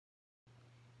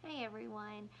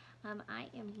everyone. I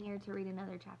am here to read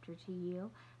another chapter to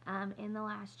you. In the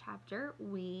last chapter,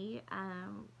 we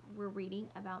were reading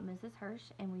about Mrs. Hirsch,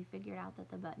 and we figured out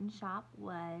that the button shop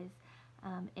was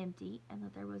empty and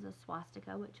that there was a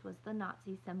swastika, which was the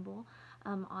Nazi symbol,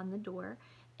 on the door.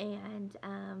 And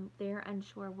they're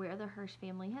unsure where the Hirsch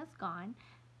family has gone,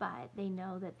 but they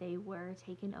know that they were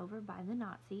taken over by the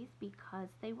Nazis because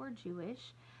they were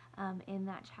Jewish. In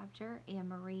that chapter, Anne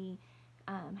Marie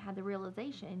had the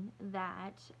realization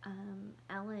that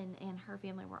Ellen and her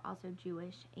family were also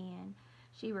Jewish, and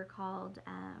she recalled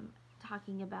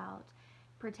talking about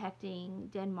protecting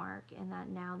Denmark and that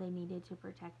now they needed to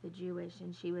protect the Jewish,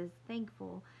 and she was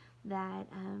thankful that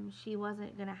she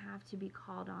wasn't going to have to be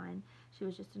called on. She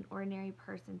was just an ordinary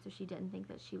person, so she didn't think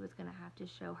that she was going to have to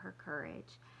show her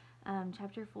courage.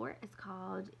 Chapter 4 is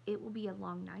called It Will Be a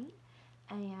Long Night,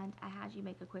 and I had you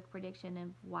make a quick prediction of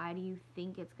why do you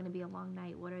think it's going to be a long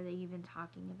night? What are they even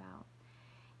talking about?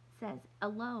 It says,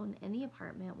 alone in the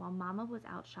apartment while Mama was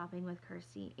out shopping with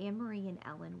Kirsty, Anne Marie and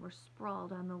Ellen were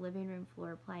sprawled on the living room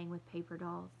floor playing with paper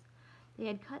dolls. They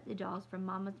had cut the dolls from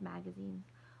Mama's magazines,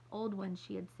 old ones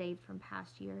she had saved from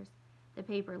past years. The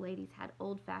paper ladies had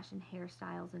old-fashioned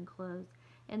hairstyles and clothes,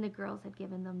 and the girls had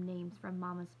given them names from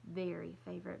Mama's very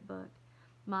favorite book.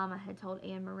 Mama had told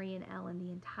Anne Marie and Ellen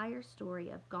the entire story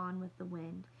of Gone with the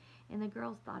Wind, and the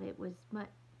girls thought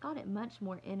it much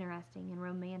more interesting and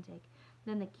romantic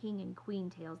than the king and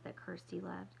queen tales that Kirsty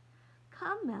loved.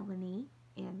 Come, Melanie,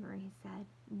 Anne Marie said,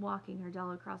 walking her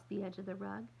doll across the edge of the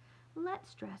rug.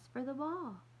 Let's dress for the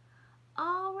ball.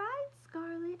 All right,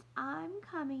 Scarlet, I'm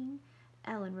coming,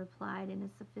 Ellen replied in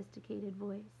a sophisticated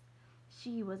voice.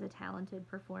 She was a talented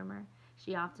performer.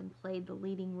 She often played the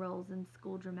leading roles in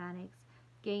school dramatics.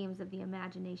 Games of the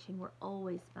imagination were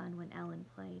always fun when Ellen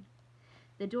played.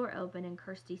 The door opened and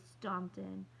Kirsty stomped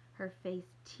in, her face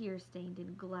tear-stained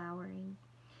and glowering.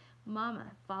 Mama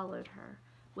followed her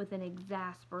with an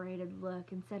exasperated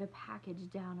look and set a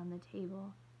package down on the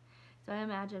table. So I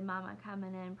imagine Mama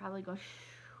coming in, probably going,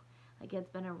 shh, like it's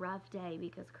been a rough day,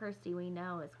 because Kirsty, we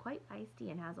know, is quite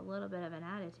feisty and has a little bit of an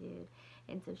attitude.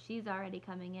 And so she's already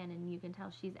coming in, and you can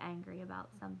tell she's angry about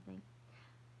something.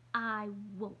 I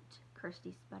won't,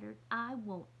 Kirsty sputtered. I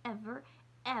won't ever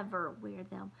wear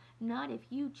them. Not if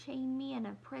you chain me in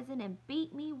a prison and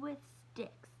beat me with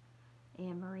sticks.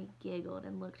 Anne Marie giggled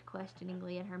and looked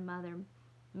questioningly at her mother.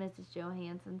 Mrs.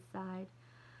 Johansson sighed.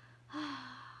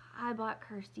 I bought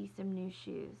Kirsty some new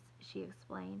shoes, she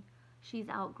explained. She's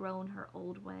outgrown her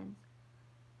old ones.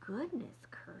 Goodness,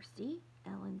 Kirsty,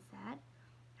 Ellen said.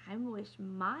 I wish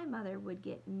my mother would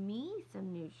get me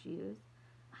some new shoes.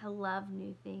 I love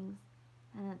new things,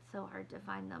 and it's so hard to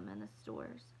find them in the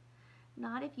stores.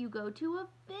 Not if you go to a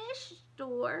fish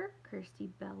store, Kirsty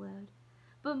bellowed.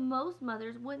 But most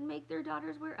mothers wouldn't make their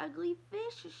daughters wear ugly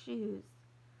fish shoes.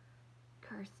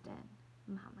 Kirsten,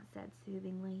 Mama said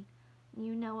soothingly,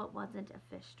 you know it wasn't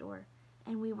a fish store,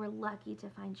 and we were lucky to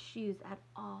find shoes at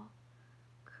all.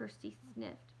 Kirsty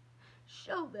sniffed.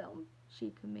 Show them,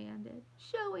 she commanded.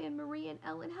 Show Anne Marie and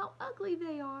Ellen how ugly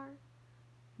they are.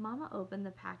 Mama opened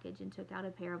the package and took out a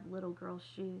pair of little girl's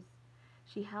shoes.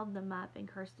 She held them up, and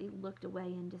Kirsty looked away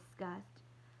in disgust.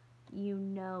 You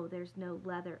know there's no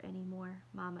leather anymore,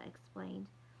 Mama explained,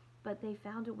 but they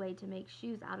found a way to make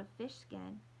shoes out of fish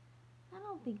skin. I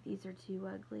don't think these are too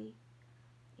ugly.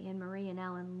 Anne Marie and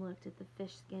Ellen looked at the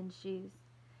fish skin shoes.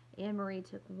 Anne Marie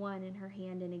took one in her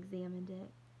hand and examined it.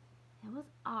 It was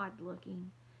odd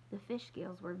looking. The fish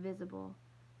scales were visible,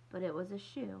 but it was a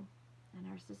shoe, and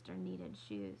her sister needed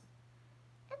shoes.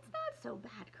 It's not so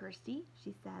bad, Kirsty,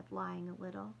 she said, lying a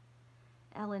little.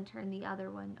 Ellen turned the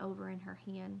other one over in her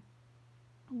hand.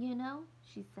 You know,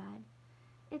 she said,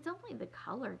 it's only the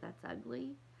color that's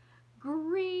ugly.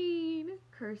 Green,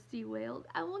 Kirsty wailed.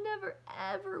 I will never,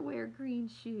 ever wear green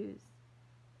shoes.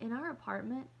 In our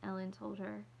apartment, Ellen told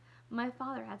her, my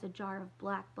father has a jar of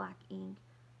black ink.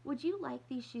 Would you like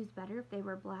these shoes better if they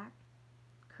were black?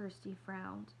 Kirsty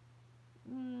frowned.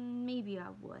 Maybe I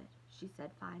would, she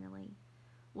said finally.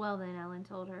 Well then, Ellen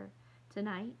told her,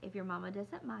 tonight, if your mama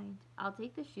doesn't mind, I'll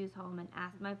take the shoes home and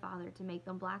ask my father to make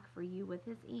them black for you with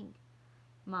his ink.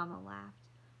 Mama laughed.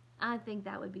 I think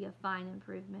that would be a fine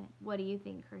improvement. What do you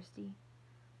think, Kirsty?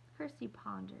 Kirsty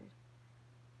pondered.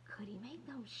 Could he make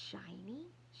them shiny?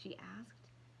 She asked.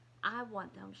 I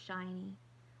want them shiny.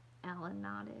 Ellen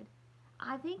nodded.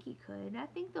 I think he could. I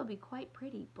think they'll be quite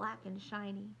pretty, black and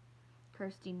shiny.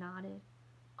 Kirsty nodded.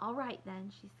 All right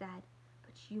then, she said,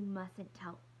 but you mustn't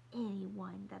tell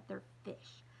anyone that they're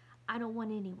fish. I don't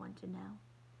want anyone to know.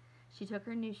 She took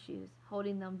her new shoes,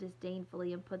 holding them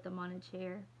disdainfully, and put them on a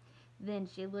chair. Then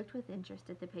she looked with interest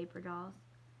at the paper dolls.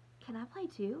 Can I play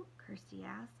too? Kirsty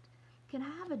asked. Can I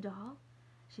have a doll?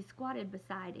 She squatted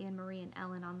beside Anne-Marie and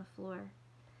Ellen on the floor.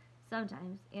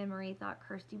 Sometimes Anne-Marie thought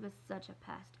Kirsty was such a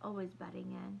pest, always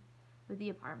butting in. But the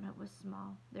apartment was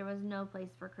small. There was no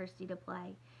place for Kirsty to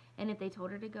play, and if they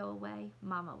told her to go away,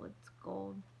 Mama would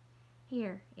scold.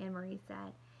 Here, Anne-Marie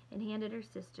said, and handed her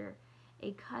sister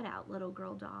a cut-out little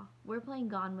girl doll. We're playing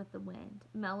Gone with the Wind.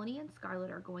 Melanie and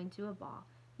Scarlett are going to a ball.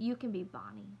 You can be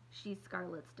Bonnie. She's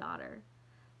Scarlett's daughter.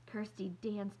 Kirsty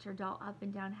danced her doll up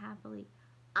and down happily.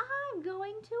 I'm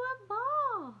going to a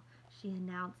ball, she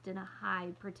announced in a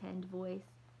high, pretend voice.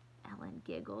 Ellen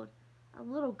giggled. A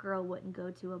little girl wouldn't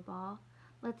go to a ball.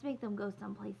 Let's make them go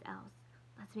someplace else.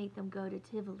 Let's make them go to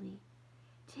Tivoli.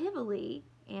 Tivoli?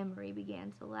 Anne-Marie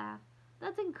began to laugh.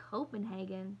 That's in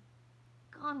Copenhagen.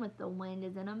 Gone with the Wind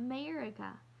is in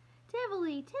America.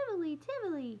 Tivoli, Tivoli,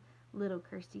 Tivoli, little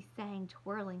Kirsty sang,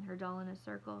 twirling her doll in a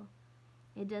circle.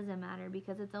 It doesn't matter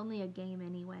because it's only a game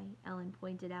anyway, Ellen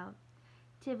pointed out.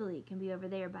 Tivoli can be over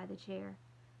there by the chair.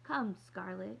 Come,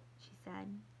 Scarlett, she said,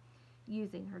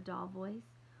 using her doll voice.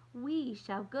 We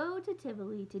shall go to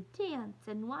Tivoli to dance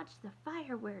and watch the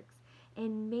fireworks,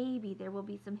 and maybe there will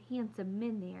be some handsome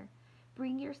men there.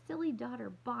 Bring your silly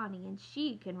daughter Bonnie, and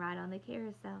she can ride on the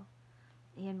carousel.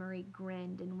 Anne-Marie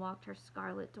grinned and walked her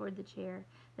Scarlett toward the chair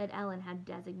that Ellen had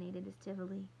designated as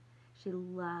Tivoli. She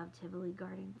loved Tivoli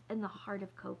Gardens in the heart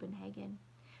of Copenhagen.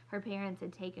 Her parents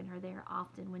had taken her there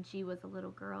often when she was a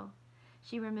little girl.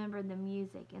 She remembered the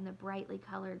music and the brightly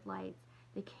colored lights,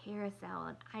 the carousel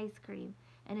and ice cream,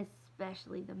 and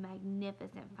especially the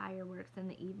magnificent fireworks in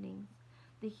the evenings,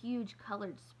 the huge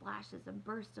colored splashes and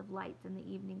bursts of lights in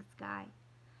the evening sky.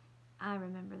 I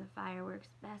remember the fireworks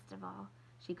best of all,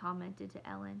 she commented to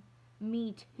Ellen.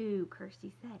 Me too,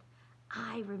 Kirsty said.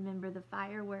 I remember the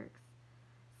fireworks.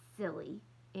 Silly,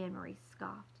 Anne-Marie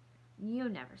scoffed. You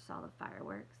never saw the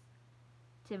fireworks.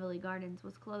 Tivoli Gardens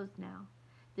was closed now.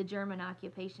 The German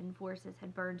occupation forces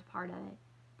had burned part of it,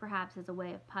 perhaps as a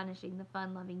way of punishing the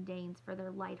fun-loving Danes for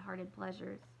their light-hearted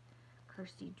pleasures.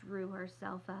 Kirsty drew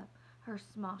herself up, her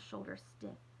small shoulders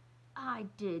stiff. I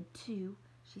did too,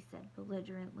 she said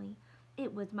belligerently.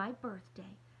 It was my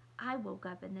birthday. I woke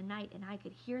up in the night and I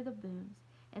could hear the booms,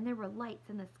 and there were lights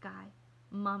in the sky.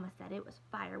 Mama said it was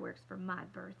fireworks for my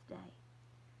birthday.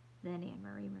 Then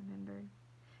Anne-Marie remembered.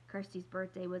 Kirsty's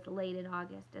birthday was late in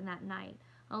August, and that night,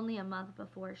 only a month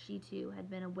before, she too had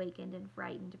been awakened and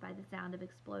frightened by the sound of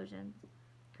explosions.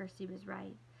 Kirsty was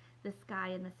right. The sky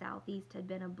in the southeast had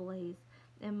been ablaze,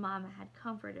 and Mama had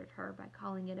comforted her by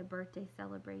calling it a birthday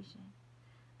celebration.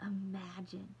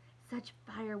 Imagine such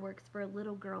fireworks for a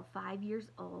little girl 5 years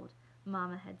old,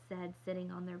 Mama had said,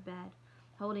 sitting on their bed,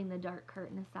 holding the dark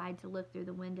curtain aside to look through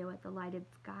the window at the lighted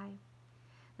sky.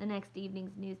 The next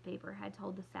evening's newspaper had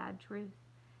told the sad truth.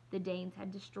 The Danes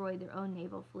had destroyed their own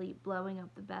naval fleet, blowing up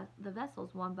the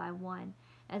vessels one by one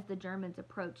as the Germans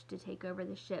approached to take over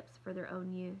the ships for their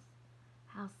own use.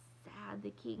 How sad the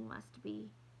king must be,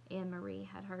 Anne-Marie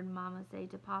had heard Mama say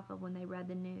to Papa when they read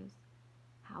the news.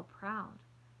 How proud,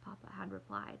 Papa had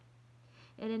replied.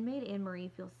 It had made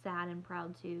Anne-Marie feel sad and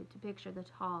proud, too, to picture the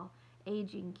tall,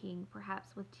 aging king,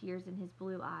 perhaps with tears in his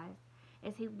blue eyes,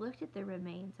 as he looked at the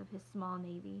remains of his small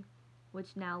navy,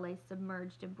 which now lay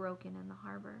submerged and broken in the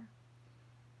harbor.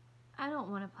 I don't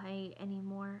want to play any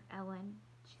more, Ellen,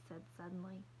 she said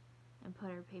suddenly, and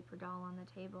put her paper doll on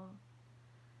the table.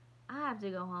 I have to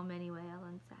go home anyway,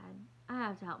 Ellen said. I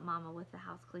have to help Mama with the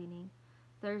house cleaning.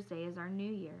 Thursday is our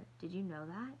New Year. Did you know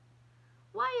that?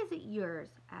 Why is it yours?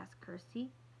 Asked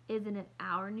Kirsty. Isn't it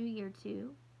our New Year,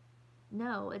 too?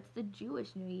 No, it's the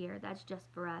Jewish New Year. That's just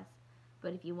for us.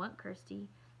 But if you want, Kirsty,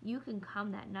 you can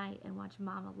come that night and watch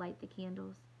Mama light the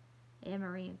candles.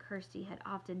 Anne-Marie and Kirsty had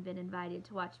often been invited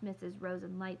to watch Mrs.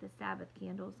 Rosen light the Sabbath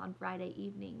candles on Friday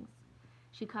evenings.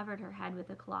 She covered her head with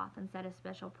a cloth and said a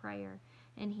special prayer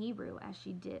in Hebrew as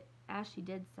she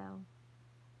did so.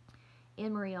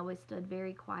 Anne-Marie always stood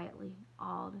very quietly,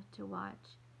 awed to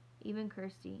watch. Even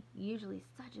Kirsty, usually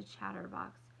such a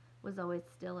chatterbox, was always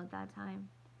still at that time.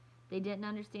 They didn't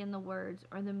understand the words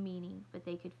or the meaning, but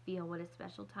they could feel what a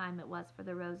special time it was for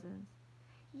the Rosens.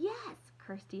 Yes,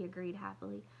 Kirsty agreed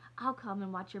happily. I'll come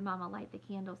and watch your Mama light the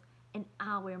candles, and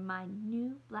I'll wear my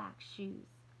new black shoes.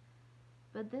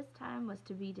 But this time was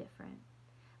to be different.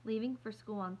 Leaving for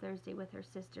school on Thursday with her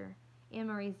sister,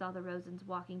 Anne-Marie saw the Rosens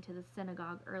walking to the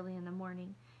synagogue early in the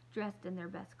morning, dressed in their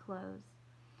best clothes.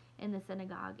 And the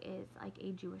synagogue is like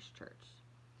a Jewish church.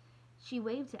 She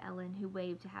waved to Ellen, who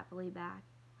waved happily back.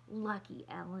 Lucky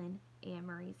Ellen,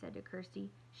 Anne-Marie said to Kirsty.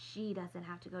 She doesn't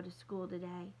have to go to school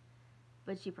today.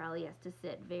 But she probably has to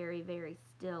sit very, very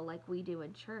still like we do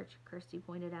in church, Kirsty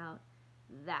pointed out.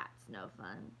 That's no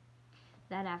fun.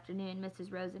 That afternoon,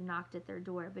 Mrs. Rosen knocked at their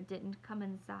door but didn't come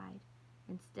inside.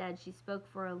 Instead, she spoke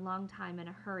for a long time in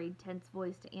a hurried, tense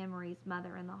voice to Anne-Marie's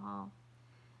mother in the hall.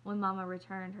 When Mama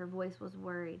returned, her voice was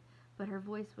worried, but her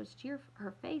voice was cheerful.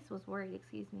 Her face was worried,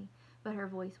 but her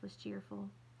voice was cheerful.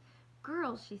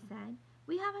 "Girls," she said,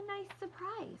 "we have a nice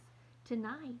surprise.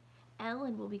 Tonight,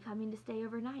 Ellen will be coming to stay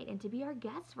overnight and to be our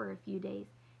guest for a few days.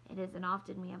 It isn't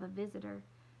often we have a visitor."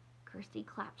 Kirsty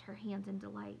clapped her hands in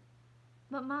delight.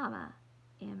 "But, Mama,"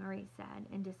 Anne-Marie said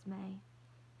in dismay,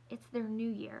 "it's their New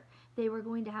Year. They were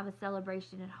going to have a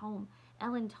celebration at home.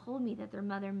 Ellen told me that their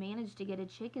mother managed to get a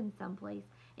chicken someplace,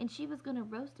 and she was going to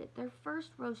roast it, their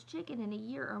first roast chicken in a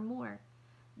year or more."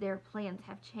 "Their plans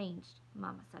have changed,"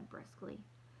 Mama said briskly.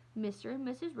 "Mr. and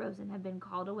Mrs. Rosen have been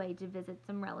called away to visit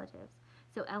some relatives,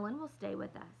 so Ellen will stay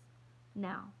with us.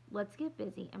 Now, let's get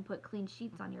busy and put clean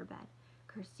sheets on your bed.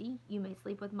 Kirsty, you may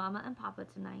sleep with Mama and Papa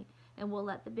tonight, and we'll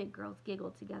let the big girls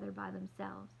giggle together by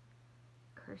themselves."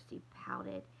 Kirsty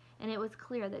pouted, and it was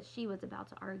clear that she was about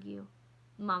to argue.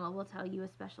 "Mama will tell you a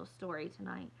special story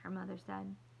tonight," her mother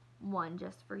said. "One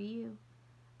just for you."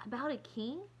 "About a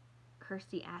king?"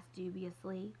 Kirsty asked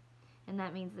dubiously, and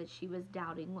that means that she was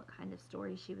doubting what kind of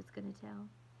story she was going to tell.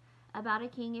 "About a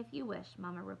king if you wish,"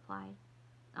 Mama replied.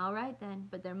 "All right then,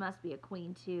 but there must be a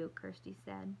queen too," Kirsty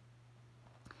said.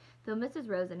 Though Mrs.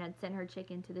 Rosen had sent her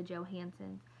chicken to the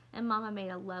Johansons, and Mama made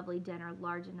a lovely dinner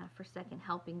large enough for second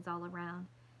helpings all around,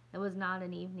 it was not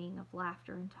an evening of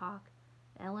laughter and talk.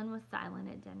 Ellen was silent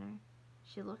at dinner.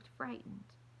 She looked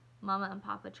frightened. Mama and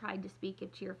Papa tried to speak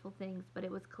of cheerful things, but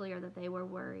it was clear that they were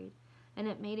worried, and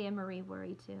it made Anne-Marie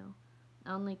worry too.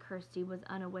 Only Kirsty was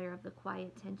unaware of the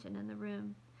quiet tension in the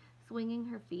room. Swinging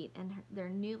her feet in their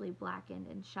newly blackened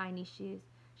and shiny shoes,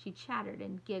 she chattered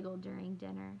and giggled during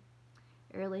dinner.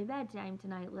 "Early bedtime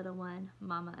tonight, little one,"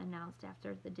 Mama announced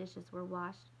after the dishes were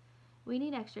washed. "We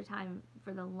need extra time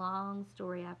for the long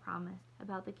story I promised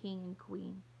about the king and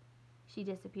queen." She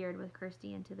disappeared with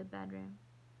Kirsty into the bedroom.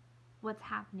 "What's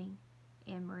happening?"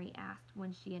 Anne-Marie asked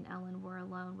when she and Ellen were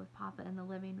alone with Papa in the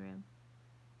living room.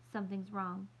 "Something's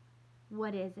wrong.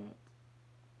 What is it?"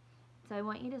 So I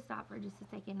want you to stop for just a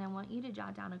second. I want you to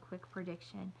jot down a quick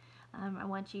prediction. I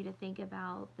want you to think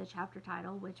about the chapter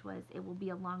title, which was "It Will Be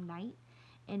a Long Night."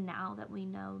 And now that we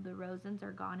know the Rosens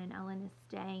are gone and Ellen is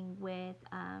staying with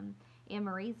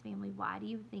Anne-Marie's family, why do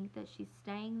you think that she's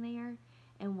staying there?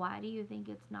 And why do you think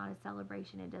it's not a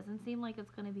celebration? It doesn't seem like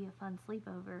it's going to be a fun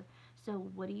sleepover. So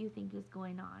what do you think is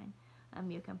going on?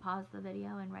 You can pause the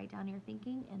video and write down your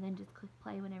thinking, and then just click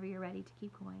play whenever you're ready to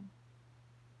keep going.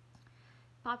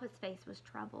 Papa's face was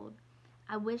troubled.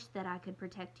 "I wish that I could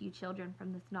protect you children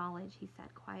from this knowledge," he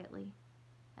said quietly.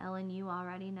 "Ellen, you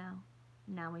already know.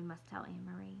 Now we must tell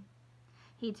Anne-Marie."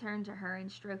 He turned to her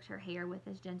and stroked her hair with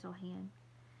his gentle hand.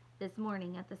 "This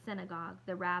morning at the synagogue,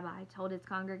 the rabbi told his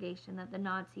congregation that the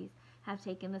Nazis have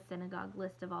taken the synagogue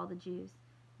list of all the Jews,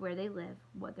 where they live,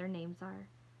 what their names are.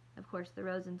 Of course, the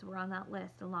Rosens were on that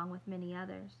list along with many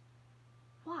others."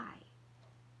 "Why?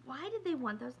 Why did they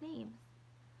want those names?"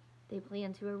 "They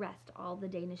plan to arrest all the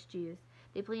Danish Jews.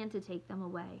 They plan to take them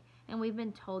away, and we've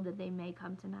been told that they may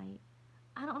come tonight."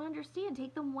 "I don't understand.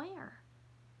 Take them where?"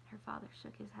 Her father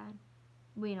shook his head.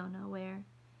 "We don't know where,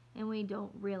 and we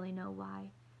don't really know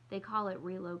why. They call it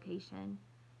relocation.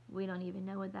 We don't even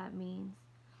know what that means.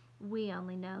 We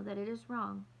only know that it is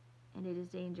wrong, and it is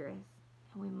dangerous,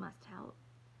 and we must help."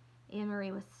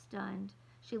 Anne-Marie was stunned.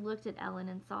 She looked at Ellen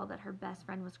and saw that her best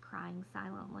friend was crying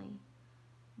silently.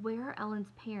 "Where are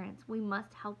Ellen's parents? We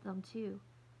must help them too."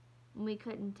 "We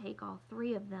couldn't take all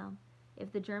three of them.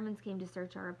 If the Germans came to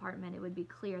search our apartment, it would be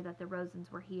clear that the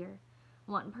Rosens were here.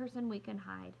 One person we can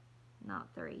hide,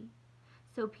 not three.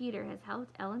 So Peter has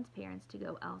helped Ellen's parents to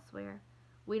go elsewhere.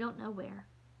 We don't know where.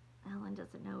 Ellen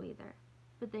doesn't know either,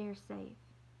 but they are safe."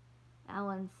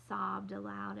 Ellen sobbed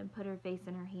aloud and put her face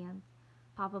in her hands.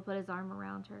 Papa put his arm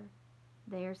around her.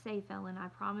 "They are safe, Ellen, I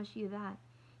promise you that.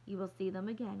 You will see them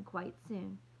again quite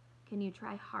soon. Can you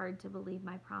try hard to believe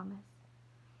my promise?"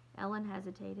 Ellen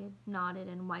hesitated, nodded,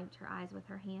 and wiped her eyes with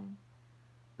her hand.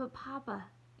 "But Papa,"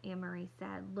 Anne-Marie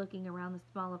said, looking around the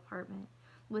small apartment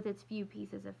with its few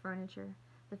pieces of furniture,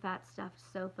 the fat stuffed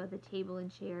sofa, the table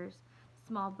and chairs, the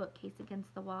small bookcase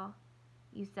against the wall.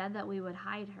 "You said that we would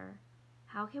hide her.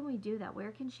 How can we do that?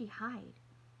 Where can she hide?"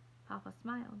 Papa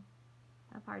smiled.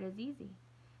 "That part is easy.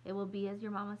 It will be as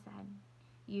your mama said.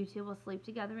 You two will sleep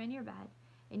together in your bed,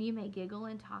 and you may giggle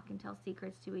and talk and tell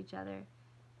secrets to each other.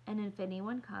 And if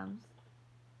anyone comes—"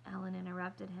 Ellen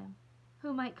interrupted him.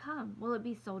 "Who might come? Will it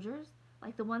be soldiers,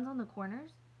 like the ones on the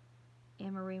corners?"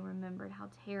 Anne-Marie remembered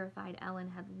how terrified Ellen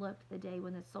had looked the day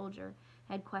when the soldier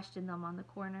had questioned them on the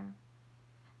corner.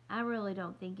 I really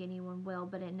don't think anyone will,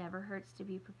 but it never hurts to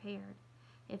be prepared.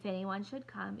 If anyone should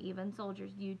come, even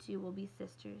soldiers, you two will be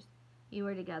sisters. You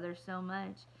are together so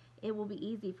much, it will be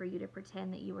easy for you to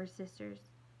pretend that you are sisters.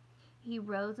 He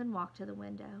rose and walked to the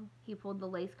window. He pulled the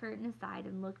lace curtain aside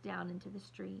and looked down into the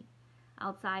street.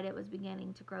 Outside it was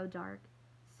beginning to grow dark.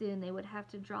 Soon they would have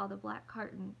to draw the black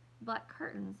curtains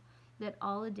that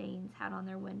all the Danes had on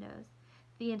their windows.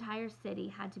 The entire city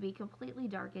had to be completely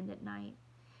darkened at night.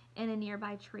 In a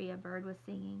nearby tree a bird was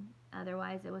singing.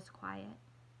 Otherwise it was quiet.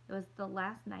 It was the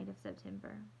last night of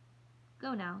September.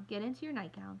 Go now, get into your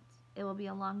nightgowns. It will be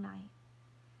a long night.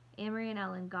 Amory and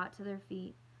Ellen got to their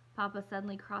feet. Papa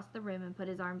suddenly crossed the room and put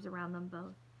his arms around them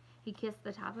both. He kissed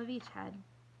the top of each head,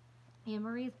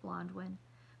 Amory's blonde one,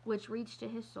 which reached to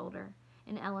his shoulder,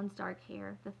 and Ellen's dark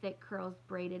hair, the thick curls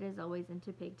braided as always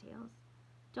into pigtails.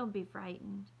 Don't be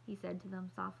frightened, he said to them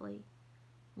softly.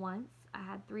 Once I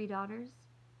had 3 daughters.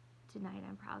 Tonight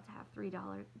I'm proud to have 3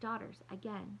 daughters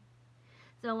again.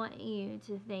 So I want you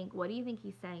to think, what do you think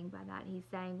he's saying by that? He's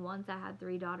saying, once I had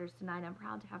 3 daughters, tonight I'm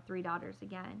proud to have 3 daughters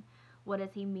again. What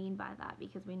does he mean by that?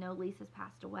 Because we know Lisa's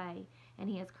passed away, and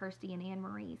he has Kirsty and Anne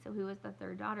Marie. So who is the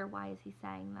 3rd daughter? Why is he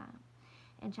saying that?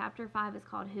 And chapter 5 is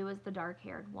called Who is the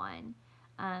Dark-Haired One?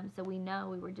 So we know,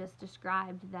 we were just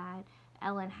described that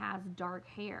Ellen has dark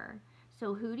hair.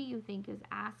 So who do you think is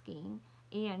asking?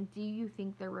 And do you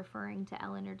think they're referring to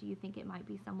Ellen, or do you think it might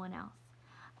be someone else?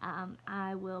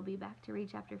 I will be back to read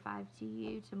chapter 5 to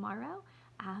you tomorrow.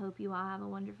 I hope you all have a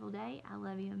wonderful day. I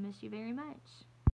love you and miss you very much.